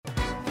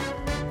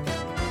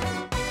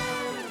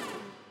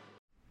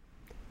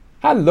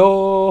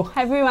Hello!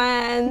 Hi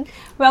everyone,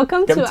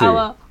 welcome to to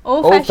our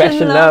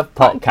Old-Fashioned Love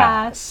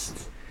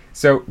podcast.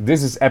 So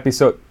this is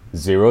episode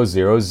 000.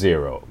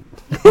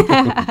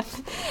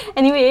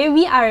 Anyway,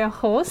 we are your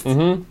hosts,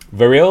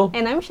 Viril,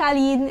 and I'm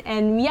Charlene,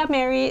 and we are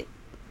married.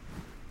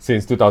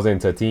 since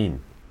 2013.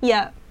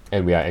 Yeah.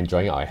 And we are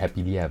enjoying our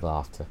happily ever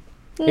after.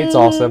 It's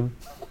awesome.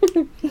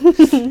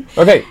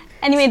 Okay.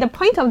 Anyway, the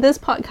point of this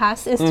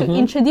podcast is to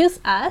introduce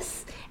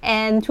us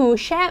and to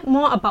share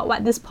more about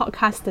what this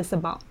podcast is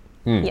about.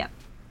 Yeah.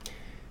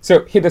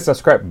 So hit the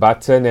subscribe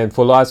button and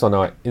follow us on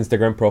our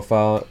Instagram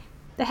profile.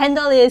 The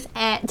handle is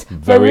at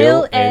Viril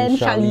Viril and and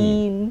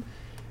Charlene.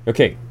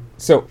 Okay,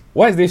 so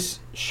what is this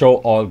show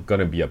all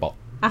gonna be about?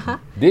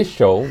 This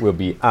show will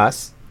be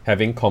us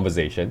having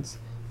conversations,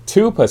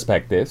 two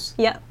perspectives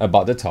Yep.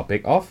 about the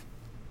topic of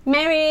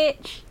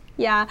Marriage.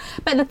 Yeah.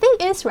 But the thing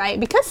is, right,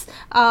 because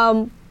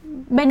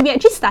when we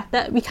actually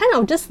started, we kind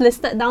of just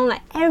listed down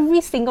like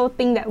every single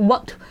thing that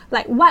worked,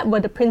 like what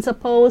were the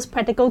principles,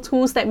 practical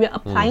tools that we're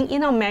applying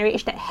in our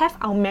marriage that have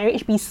our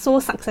marriage be so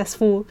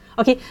successful.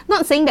 Okay,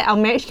 not saying that our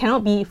marriage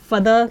cannot be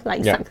further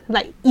like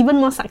like even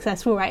more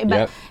successful, right?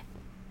 But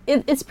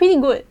it's pretty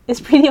good.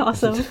 It's pretty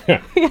awesome.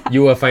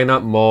 You will find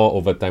out more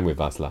over time with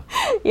us lah.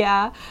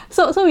 Yeah.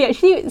 So we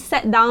actually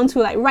sat down to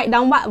like write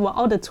down what were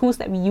all the tools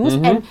that we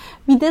used, and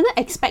we didn't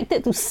expect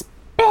it to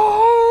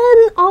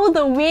span all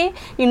the way,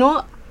 you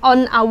know,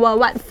 on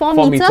our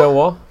 4 meter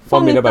wall,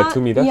 4 meter by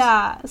 2 meters.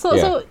 Yeah.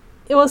 So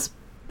it was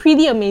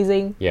pretty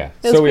amazing. Yeah.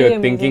 It was So we pretty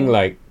were thinking amazing.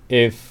 like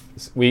if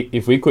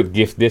we could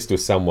give this to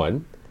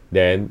someone,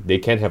 then they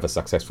can have a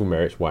successful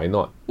marriage. Why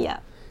not? Yeah.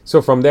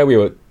 So from there we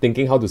were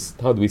thinking how do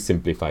we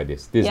simplify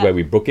this? This is Yeah. where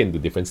we broke it into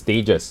different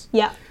stages.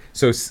 Yeah.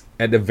 So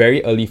at the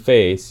very early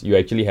phase, you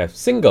actually have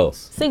singles,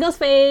 Single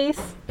space.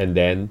 and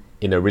then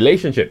in a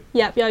relationship,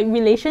 Yep. Your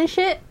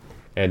relationship,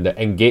 and the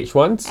engaged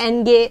ones,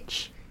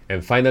 engage.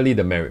 and finally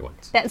the married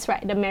ones. That's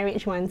right, the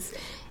marriage ones.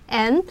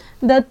 And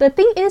the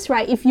thing is,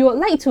 right, if you would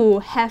like to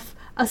have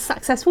a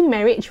successful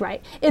marriage,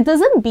 right, it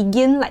doesn't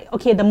begin like,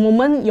 okay, the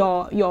moment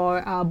your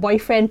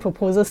boyfriend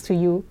proposes to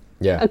you.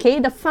 Yeah. Okay,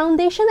 the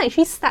foundation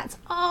actually starts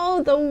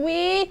all the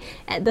way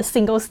at the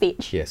single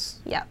stage. Yes.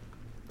 Yeah.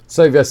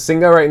 So if you're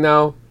single right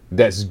now,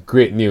 that's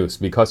great news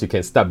because you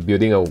can start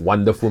building a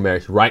wonderful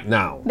marriage right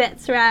now.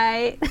 That's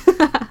right.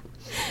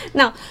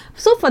 Now,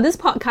 so for this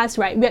podcast,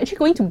 right, we're actually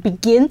going to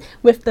begin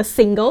with the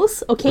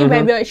singles, okay,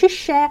 where we'll actually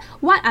share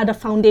what are the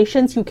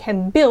foundations you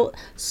can build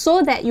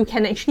so that you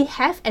can actually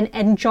have and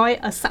enjoy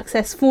a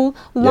successful,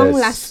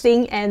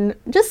 long-lasting, and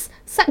just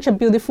such a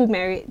beautiful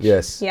marriage.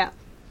 Yes. Yeah.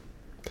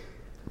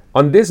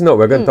 On this note,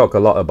 we're going to talk a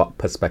lot about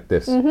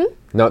perspectives.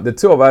 Now, the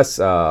two of us,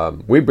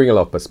 we bring a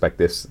lot of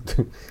perspectives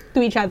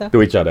To each other.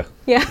 to each other.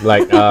 Yeah.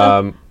 Like,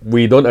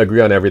 we don't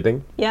agree on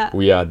everything. Yeah.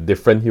 We are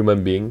different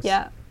human beings.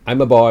 Yeah. I'm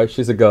a boy,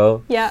 she's a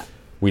girl. Yeah.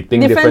 We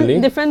think differently.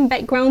 Different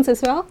backgrounds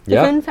as well.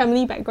 Yeah. Different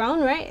family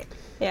background, right?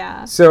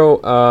 Yeah. So,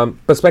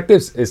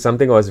 perspectives is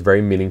something that was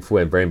very meaningful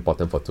and very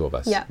important for two of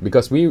us. Yeah.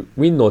 Because we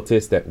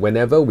noticed that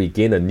whenever we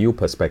gain a new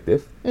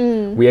perspective,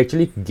 we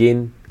actually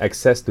gain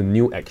access to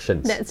new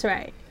actions. That's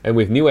right. And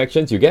with new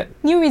actions, you get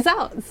New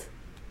results.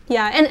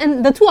 Yeah,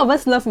 and the two of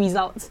us love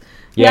results.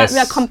 Yes. We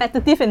are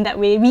competitive in that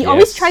way. We Yes.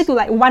 always try to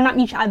like one up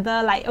each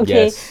other. Like,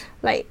 okay, Yes.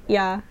 like,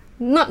 yeah.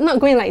 Not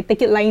going like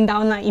take it lying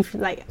down like if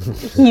like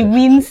he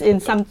wins in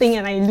something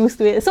and I lose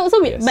to it. So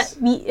Yes.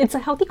 it's a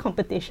healthy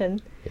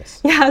competition. Yes.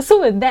 Yeah.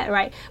 So with that,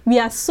 right, we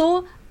are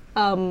so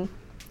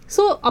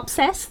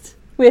obsessed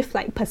with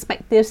like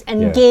perspectives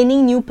and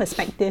gaining new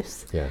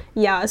perspectives. Yeah.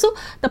 Yeah. So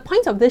the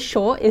point of this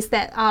show is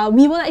that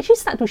we will actually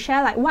start to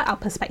share like what our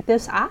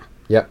perspectives are.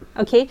 Yep.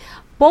 Okay,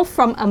 both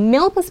from a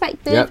male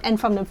perspective Yep. and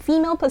from the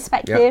female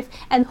perspective,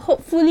 and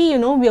hopefully, you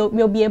know,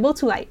 we'll be able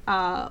to like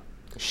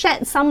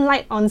shed some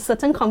light on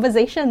certain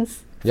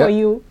conversations for Yep.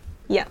 you.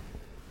 Yeah.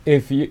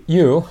 If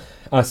you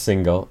are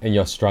single and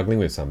you're struggling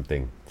with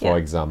something, for Yeah.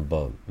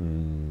 example,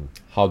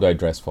 how do I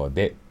dress for a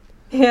date?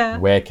 Yeah.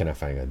 Where can I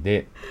find a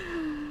date?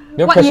 You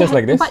know, questions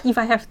like this? What if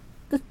I have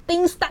the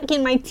thing stuck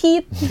in my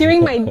teeth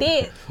during my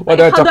date? What Like,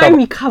 do I how do talk I about?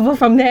 recover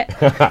from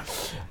that?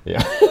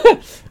 Yeah.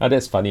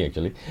 That's funny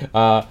actually.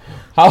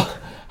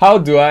 How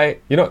do I,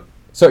 you know,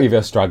 so if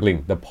you're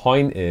struggling, the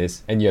point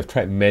is, and you have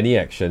tried many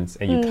actions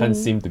and you can't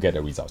seem to get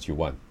the results you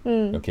want,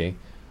 okay?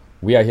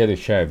 We are here to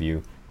share with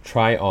you,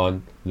 try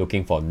on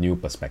looking for new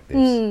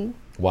perspectives.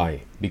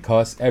 Why?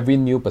 Because every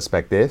new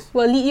perspective,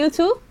 Will lead you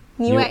to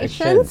new New actions,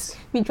 actions.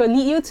 which will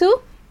lead you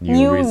to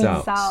New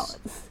results.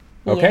 results.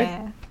 Okay.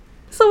 Yeah.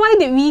 So why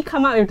did we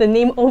come up with the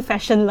name Old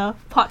Fashioned Love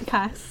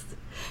Podcast?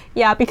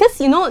 Yeah, because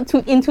you know,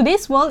 in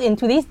today's world, in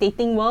today's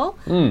dating world,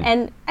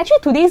 and actually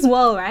today's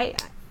world, right?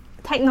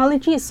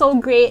 Technology is so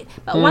great,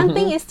 but one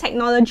thing is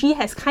technology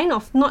has kind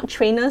of not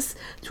trained us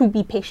to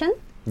be patient.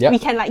 Yep. We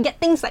can like get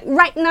things like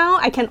right now,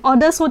 I can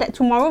order so that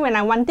tomorrow when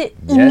I want it,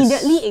 Yes.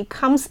 immediately it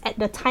comes at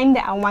the time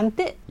that I want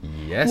it.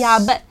 yes. Yeah,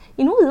 but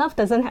you know, love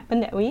doesn't happen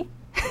that way.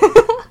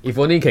 if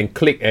only you can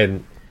click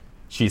and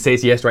she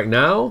says yes right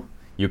now,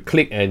 you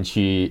click and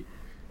she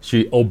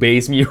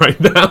obeys me right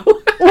now.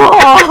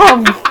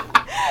 Oh,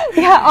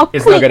 Yeah, or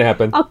It's click, not gonna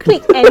happen. Or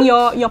click and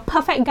your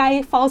perfect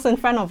guy falls in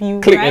front of you.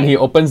 Click right? and he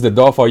opens the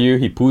door for you.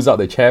 He pulls out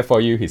the chair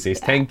for you. He says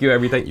thank you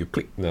every time you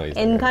click. No, it's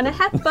Ain't not gonna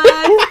happen.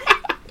 happen.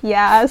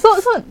 Yeah, so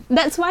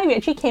that's why we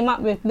actually came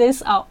up with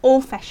this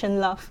old-fashioned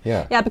love.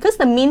 Yeah. Because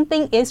the main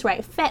thing is,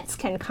 right, fads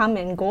can come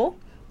and go.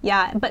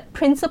 Yeah, but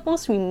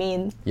principles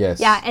remain. Yes.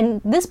 Yeah, and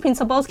these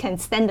principles can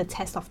stand the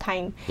test of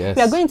time. Yes.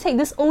 We are going to take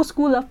this old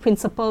school love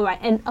principle, right,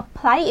 and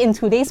apply it in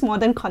today's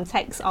modern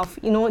context of,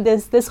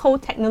 this whole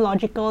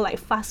technological, like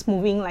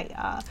fast-moving, like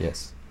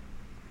Yes.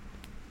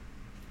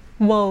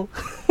 world.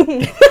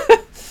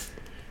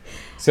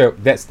 So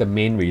that's the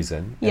main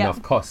reason. And Yeah.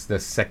 of course, the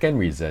second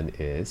reason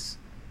is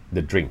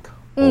the drink.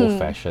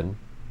 Mm.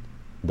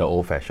 The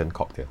old-fashioned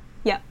cocktail.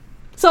 Yeah.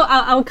 So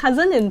our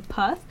cousin in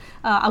Perth,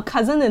 our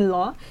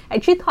cousin-in-law,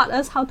 actually taught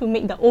us how to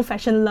make the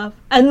old-fashioned love.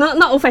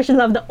 Not old-fashioned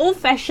love, the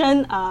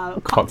old-fashioned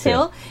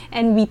cocktail,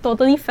 and we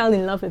totally fell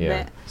in love with Yeah.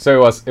 that.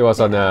 So it was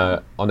on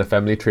a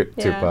family trip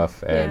to Yeah,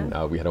 Perth, and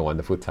yeah. we had a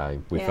wonderful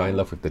time. We fell in Yeah.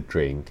 love with the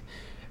drink,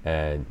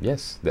 and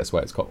yes, that's why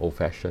it's called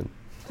old-fashioned.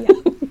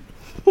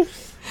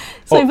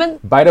 So Oh, even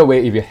by the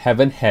way, if you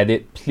haven't had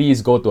it,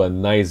 please go to a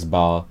nice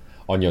bar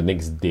on your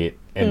next date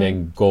and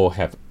then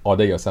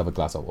order yourself a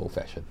glass of old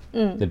fashioned.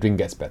 The drink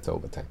gets better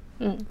over time.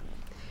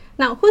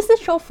 now, who's this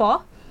show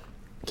for?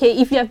 Okay,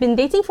 if you have been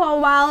dating for a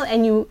while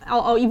and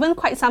or even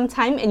quite some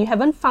time and you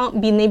haven't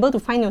been able to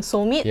find your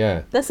soulmate,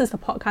 Yeah. this is the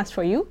podcast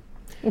for you.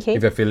 Okay.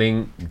 If you're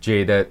feeling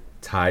jaded,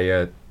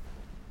 tired,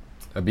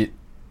 a bit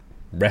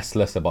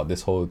restless about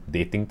this whole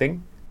dating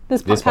thing,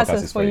 This podcast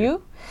is for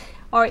you.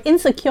 Or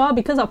insecure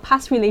because of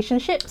past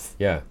relationships.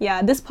 yeah.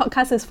 Yeah, this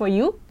podcast is for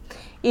you.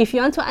 If you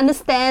want to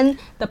understand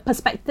the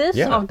perspectives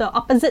Yeah. of the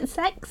opposite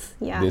sex,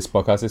 yeah, This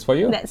podcast is for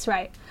you. that's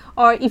right.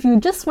 Or if you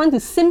just want to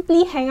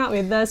simply hang out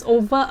with us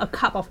over a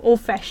cup of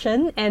old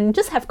fashioned and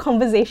just have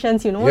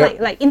conversations, Yep.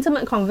 like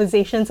intimate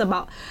conversations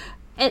about,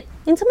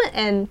 intimate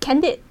and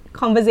candid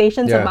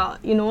conversations Yeah.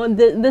 about,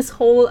 this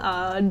whole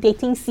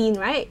dating scene,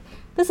 right?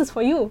 This is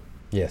for you.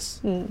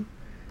 Yes.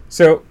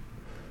 So,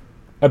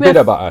 a bit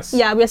have- about us.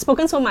 Yeah, we have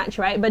spoken so much,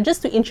 right? But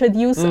just to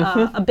introduce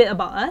a bit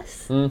about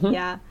us.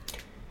 Yeah.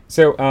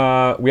 So,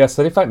 we are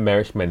certified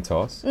marriage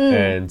mentors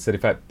and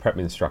certified prep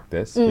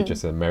instructors, which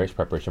is a marriage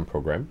preparation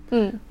program.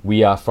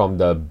 We are from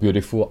the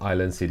beautiful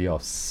island city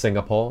of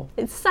Singapore.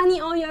 It's sunny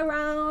all year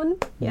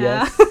round.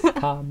 Yeah. Yes,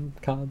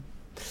 come.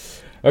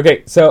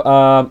 Okay, so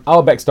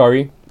our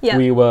backstory. Yeah.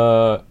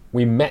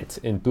 We met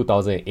in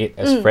 2008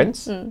 as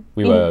friends.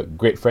 We were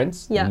great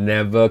friends. Yeah.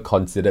 Never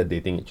considered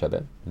dating each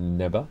other.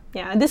 Never.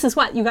 Yeah, this is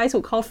what you guys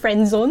would call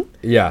friend zone.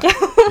 Yeah.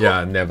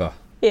 Yeah, never.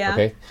 Yeah.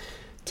 Okay.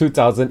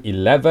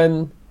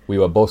 2011, we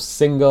were both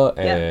single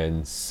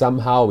and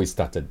somehow we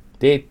started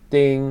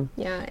dating.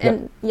 Yeah,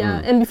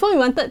 and before we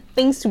wanted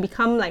things to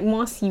become like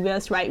more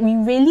serious, right? We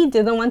really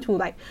didn't want to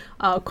like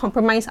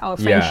compromise our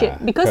friendship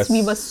because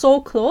we were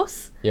so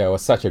close. Yeah, it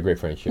was such a great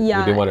friendship. Yeah.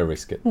 We didn't want to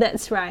risk it.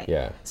 That's right.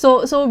 Yeah.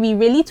 So we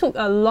really took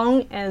a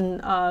long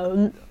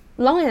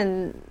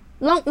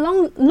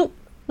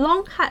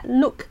hard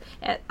look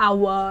at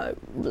our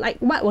like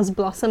what was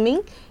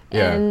blossoming,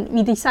 Yeah. and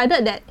we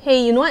decided that,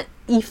 hey, you know what?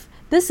 If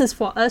this is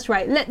for us,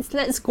 right?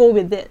 Let's go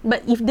with it.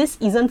 But if this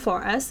isn't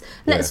for us,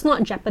 let's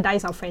not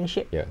jeopardize our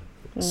friendship. Yeah.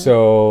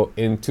 So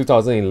in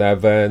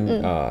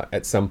 2011,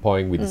 at some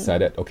point we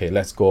decided, okay,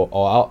 let's go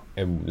all out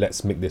and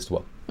let's make this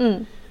work.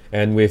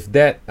 And with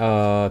that,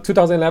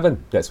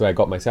 2011, that's where I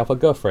got myself a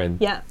girlfriend.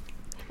 Yeah,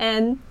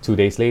 and 2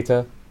 days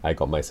later, I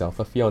got myself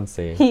a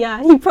fiance.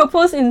 yeah, he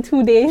proposed in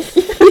 2 days.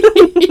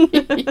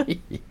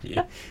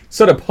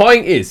 So the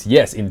point is,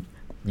 yes,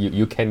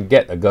 you can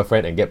get a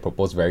girlfriend and get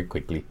proposed very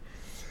quickly.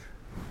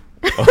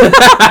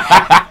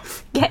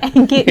 Get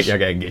engaged. Yeah,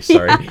 get engaged.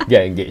 Sorry,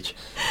 get engaged.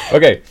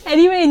 Okay.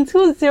 Anyway, in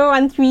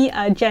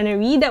 2013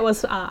 January, that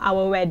was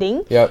our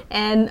wedding. Yep.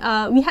 And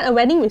we had a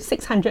wedding with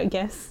 600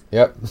 guests.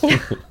 Yep.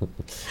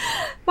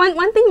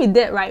 One thing we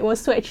did, right,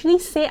 was to actually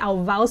say our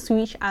vows to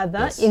each other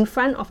Yes. in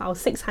front of our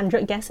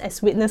 600 guests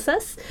as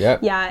witnesses.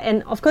 Yep. Yeah,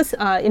 and of course,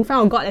 in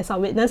front of God as our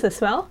witness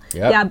as well.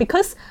 Yep. Yeah,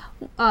 because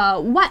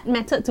what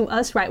mattered to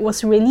us, right,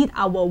 was really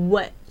our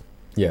word.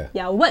 Yeah.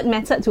 Yeah, word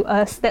mattered to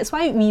us. That's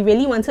why we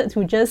really wanted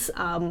to just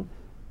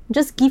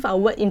give our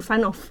word in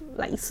front of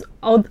like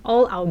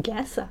all our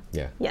guests.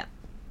 Yeah. Yeah.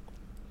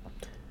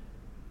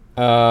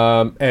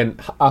 And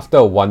after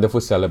a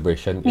wonderful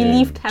celebration We in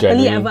lived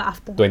happily January ever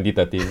after.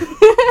 2013.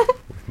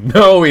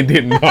 No, we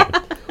did not.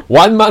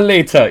 1 month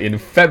later, in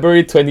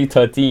February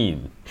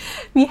 2013.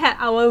 We had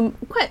our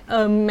quite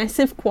a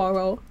massive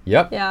quarrel.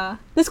 Yep. Yeah.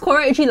 This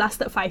quarrel actually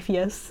lasted 5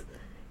 years.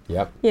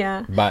 Yep.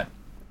 Yeah. But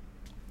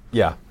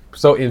yeah.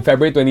 So in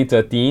February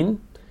 2013,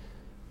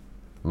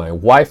 my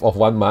wife of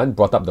 1 month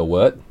brought up the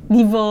word.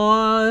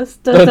 Divorce.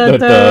 Da, da,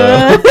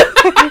 da.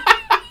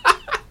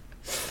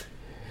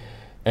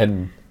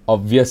 And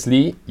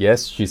obviously,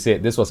 yes, she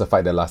said this was a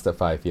fight that lasted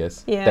 5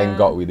 years. Yeah. Thank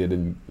God we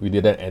didn't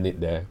end it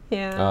there.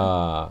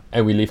 Yeah.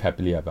 And we live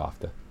happily ever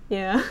after.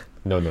 Yeah.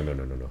 No.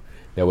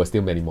 There were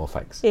still many more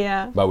fights.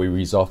 Yeah. But we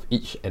resolved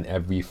each and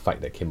every fight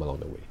that came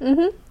along the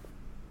way.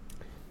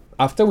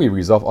 after we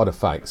resolved all the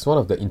fights, one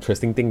of the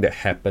interesting thing that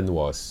happened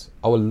was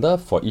our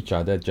love for each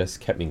other just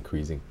kept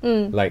increasing.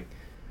 Like,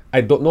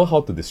 I don't know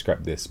how to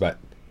describe this, but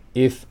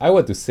if I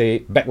were to say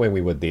back when we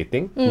were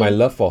dating, my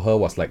love for her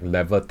was like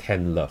level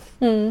 10 love.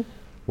 When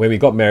we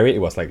got married, it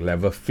was like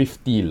level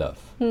 50 love.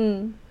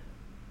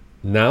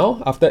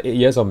 Now, after 8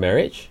 years of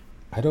marriage,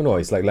 I don't know,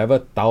 it's like level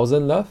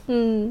 1000 love.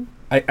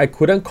 I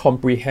couldn't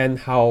comprehend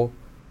how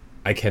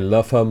I can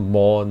love her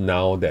more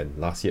now than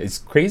last year. It's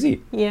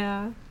crazy.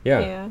 Yeah.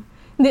 Yeah.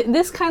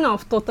 This kind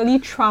of totally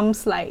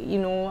trumps, like,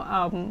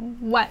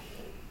 what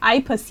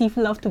I perceive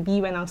love to be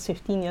when I was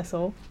 15 years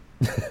old.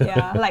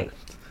 Yeah, like,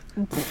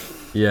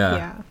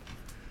 yeah.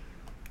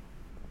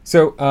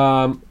 So,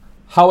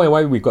 how and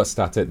why we got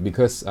started?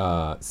 Because,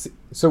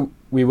 so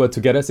we were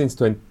together since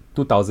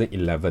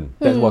 2011.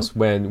 That was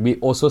when we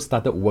also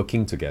started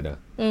working together.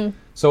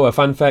 So a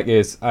fun fact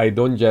is, I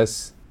don't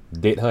just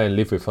date her and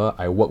live with her,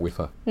 I work with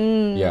her.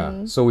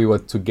 Yeah. So we were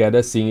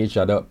together seeing each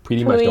other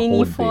pretty much the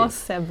whole day.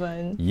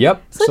 24/7.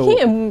 Yep. So can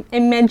you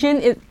imagine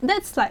it?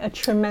 That's like a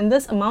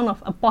tremendous amount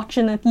of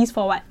opportunities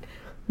for what?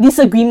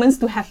 Disagreements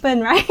to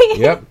happen, right?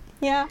 Yep.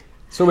 Yeah.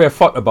 So we have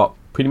fought about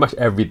pretty much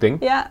everything.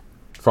 Yeah.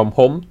 From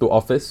home to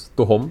office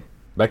to home,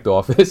 back to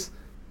office,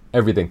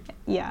 everything.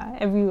 Yeah,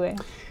 everywhere.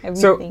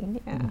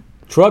 Everything. Yeah.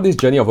 Throughout this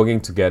journey of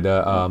working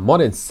together, more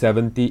than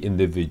 70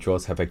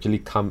 individuals have actually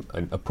come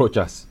and approached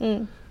us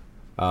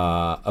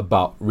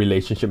about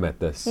relationship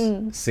matters,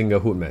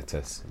 singlehood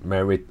matters,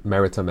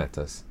 marital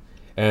matters.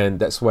 And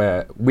that's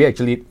where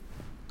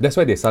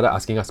they started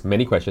asking us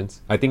many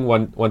questions. I think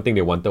one thing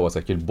they wanted was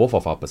actually both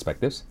of our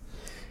perspectives.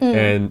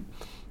 And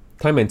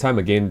time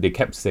again, they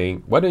kept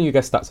saying, why don't you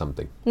guys start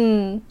something?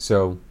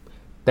 So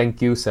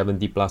thank you,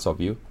 70 plus of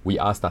you. We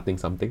are starting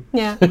something.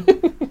 Yeah.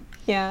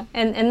 Yeah,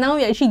 and now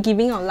we're actually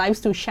giving our lives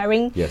to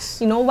sharing,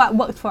 what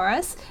worked for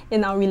us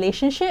in our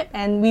relationship,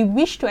 and we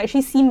wish to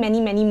actually see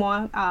many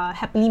more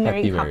happily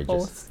married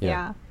couples.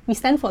 Yeah. We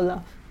stand for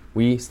love.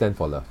 We stand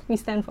for love. We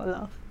stand for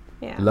love.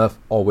 Yeah. Love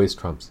always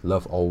trumps.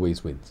 Love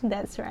always wins.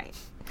 That's right.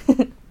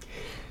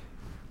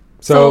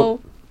 So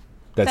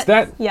that's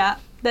that. Yeah,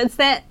 that's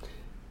that.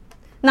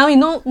 Now you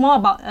know more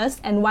about us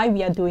and why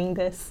we are doing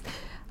this.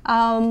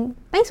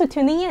 Thanks for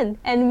tuning in,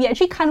 and we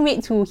actually can't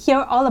wait to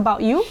hear all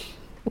about you.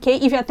 Okay,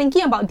 if you're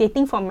thinking about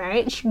dating for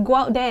marriage, go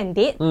out there and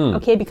date.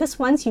 Okay, because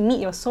once you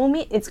meet your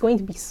soulmate, it's going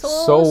to be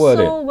so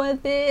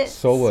worth it.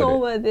 So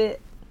worth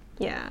it.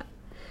 Yeah.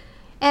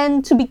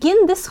 And to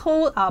begin this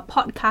whole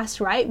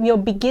podcast, right, we'll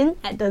begin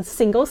at the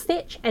single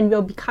stage and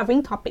we'll be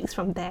covering topics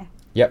from there.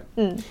 Yep.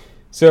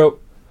 So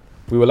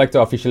we would like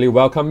to officially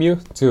welcome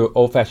you to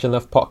Old Fashioned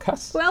Love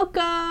Podcast.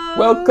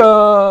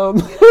 Welcome!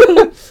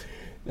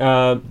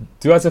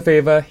 Do us a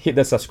favor, hit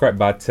the subscribe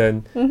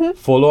button,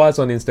 follow us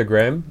on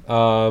Instagram,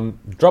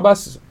 drop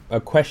us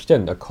a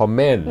question, a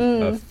comment,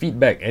 a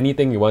feedback,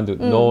 anything you want to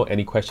know,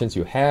 any questions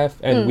you have,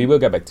 and we will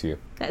get back to you.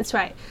 That's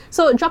right.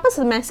 So drop us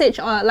a message,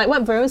 or like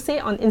what Veril say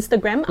on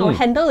Instagram. Our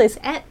handle is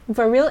at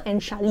Veril and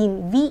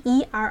Charlene,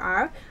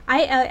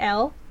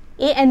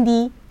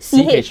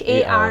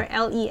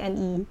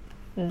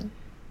 VERRILLANDCHARLENE.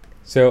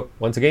 So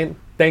once again,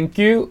 thank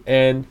you,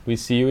 and we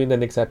see you in the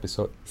next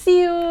episode.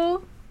 See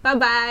you.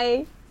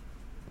 Bye-bye.